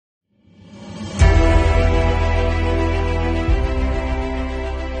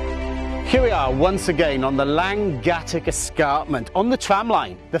Here we are once again on the Llangattock Escarpment, on the tram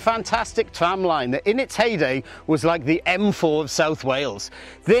line, the fantastic tram line that in its heyday was like the M4 of South Wales.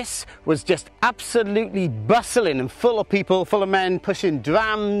 This was just absolutely bustling and full of people, full of men pushing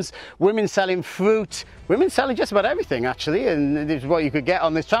drams, women selling fruit, women selling just about everything actually, and this is what you could get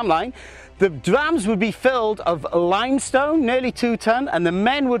on this tram line. The drams would be filled of limestone, nearly 2 ton, and the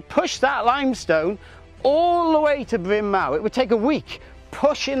men would push that limestone all the way to Bryn. It would take a week,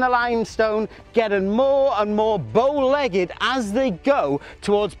 pushing the limestone, getting more and more bow-legged as they go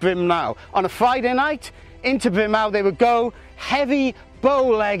towards Bryn. On a Friday night, into Bryn they would go, heavy,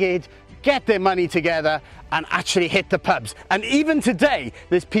 bow-legged, get their money together and actually hit the pubs. And even today,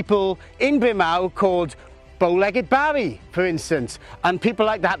 there's people in Bryn called Bow-legged Barry, for instance, and people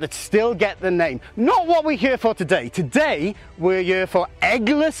like that that still get the name. Not what we're here for today. Today, we're here for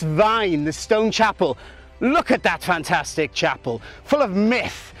Eglwys, the stone chapel. Look at that fantastic chapel, full of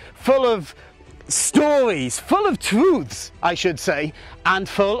myth, full of stories, full of truths, I should say, and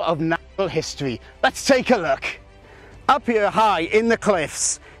full of natural history. Let's take a look. Up here high in the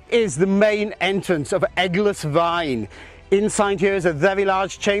cliffs is the main entrance of Eglwys. Inside here is a very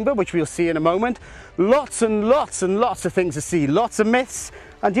large chamber, which we'll see in a moment. Lots and lots and lots of things to see, lots of myths.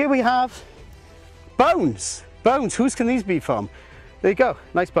 And here we have bones. Bones, whose can these be from? There you go,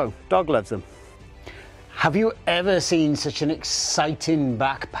 nice bone, dog loves them. Have you ever seen such an exciting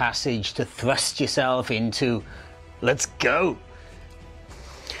back passage to thrust yourself into? Let's go!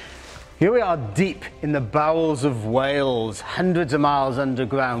 Here we are deep in the bowels of Wales, hundreds of miles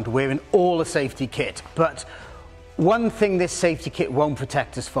underground, wearing all the safety kit. But one thing this safety kit won't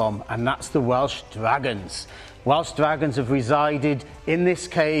protect us from, and that's the Welsh dragons. Welsh dragons have resided in this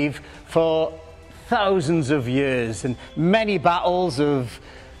cave for thousands of years, and many battles have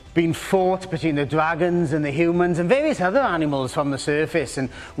been fought between the dragons and the humans and various other animals from the surface. And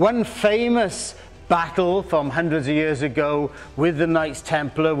one famous battle from hundreds of years ago with the Knights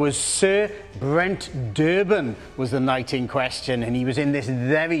Templar was Sir Brent Durban was the knight in question, and he was in this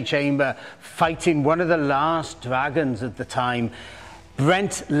very chamber fighting one of the last dragons at the time.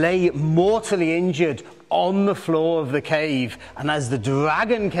 Brent lay mortally injured on the floor of the cave, and as the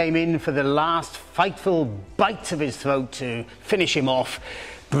dragon came in for the last frightful bite of his throat to finish him off,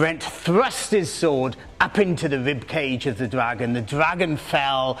 Brent thrust his sword up into the rib cage of the dragon. The dragon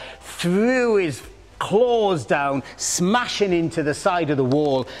fell, threw his claws down, smashing into the side of the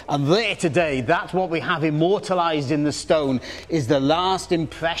wall, and there today, that's what we have immortalized in the stone, is the last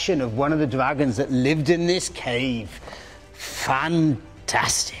impression of one of the dragons that lived in this cave.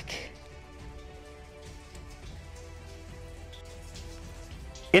 Fantastic.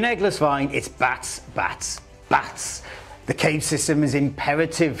 In Eglwys, it's bats, bats, bats. The cave system is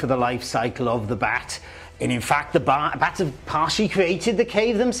imperative for the life cycle of the bat, and in fact the bats have partially created the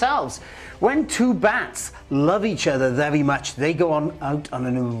cave themselves. When two bats love each other very much, they go out on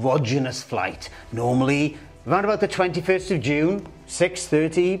an erogenous flight, normally around about the 21st of June,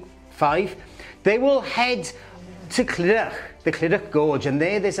 6:35. They will head to Llangattock, the Llangattock Gorge, and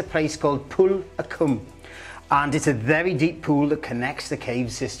there's a place called Pŵl y Cwm, and it's a very deep pool that connects the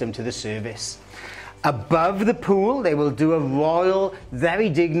cave system to the surface. Above the pool, they will do a royal, very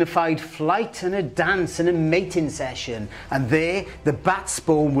dignified flight and a dance and a mating session. And there, the bat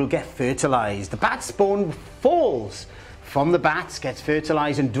spawn will get fertilized. The bat spawn falls from the bats, gets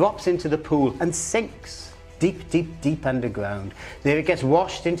fertilized and drops into the pool and sinks deep, deep, deep underground. There it gets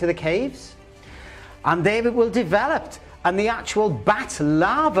washed into the caves, and there it will develop. And the actual bat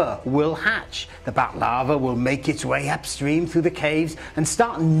larva will hatch. The bat larva will make its way upstream through the caves and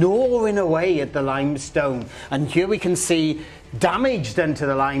start gnawing away at the limestone. And here we can see damage done to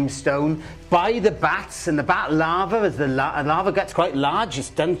the limestone by the bats and the bat larva. As the larva gets quite large, it's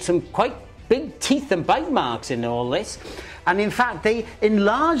done some quite big teeth and bite marks in all this. And in fact, they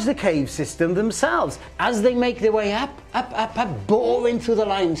enlarge the cave system themselves as they make their way up, boring through the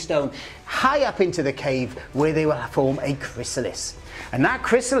limestone, high up into the cave, where they will form a chrysalis. And that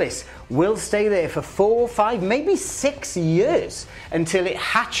chrysalis will stay there for 4, 5, maybe 6 years until it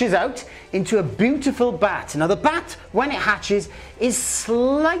hatches out into a beautiful bat. Now the bat, when it hatches, is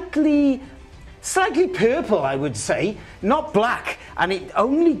slightly purple, I would say, not black, and it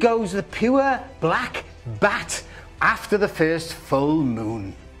only goes the pure black bat after the first full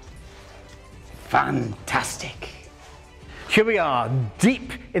moon. Fantastic. Here we are,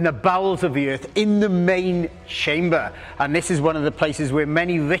 deep in the bowels of the earth, in the main chamber. And this is one of the places where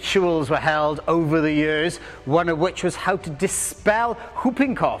many rituals were held over the years, one of which was how to dispel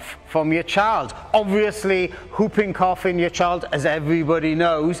whooping cough from your child. Obviously, whooping cough in your child, as everybody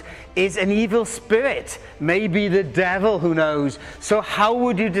knows, is an evil spirit, maybe the devil, who knows. So how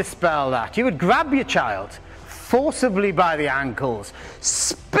would you dispel that? You would grab your child forcibly by the ankles,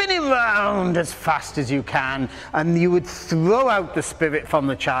 spin him round as fast as you can, and you would throw out the spirit from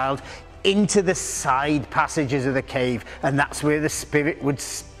the child into the side passages of the cave, and that's where the spirit would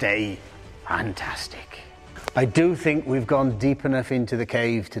stay. Fantastic. I do think we've gone deep enough into the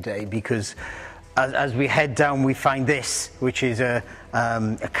cave today, because as we head down we find this, which is a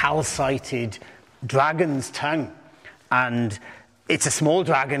calcited dragon's tongue, and it's a small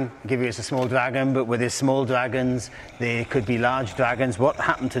dragon. I'll give you it's a small dragon, but with his small dragons there could be large dragons. What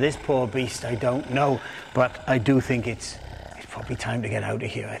happened to this poor beast I don't know, but I do think it's probably time to get out of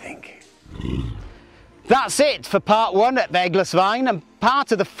here, I think. That's it for part 1 at Eglwys and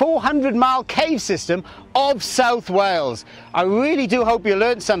part of the 400-mile cave system of South Wales. I really do hope you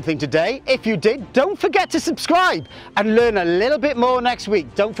learned something today. If you did, don't forget to subscribe and learn a little bit more next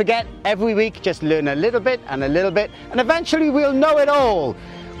week. Don't forget, every week just learn a little bit, and eventually we'll know it all.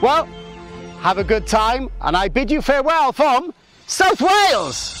 Well, have a good time, and I bid you farewell from South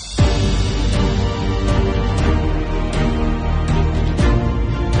Wales!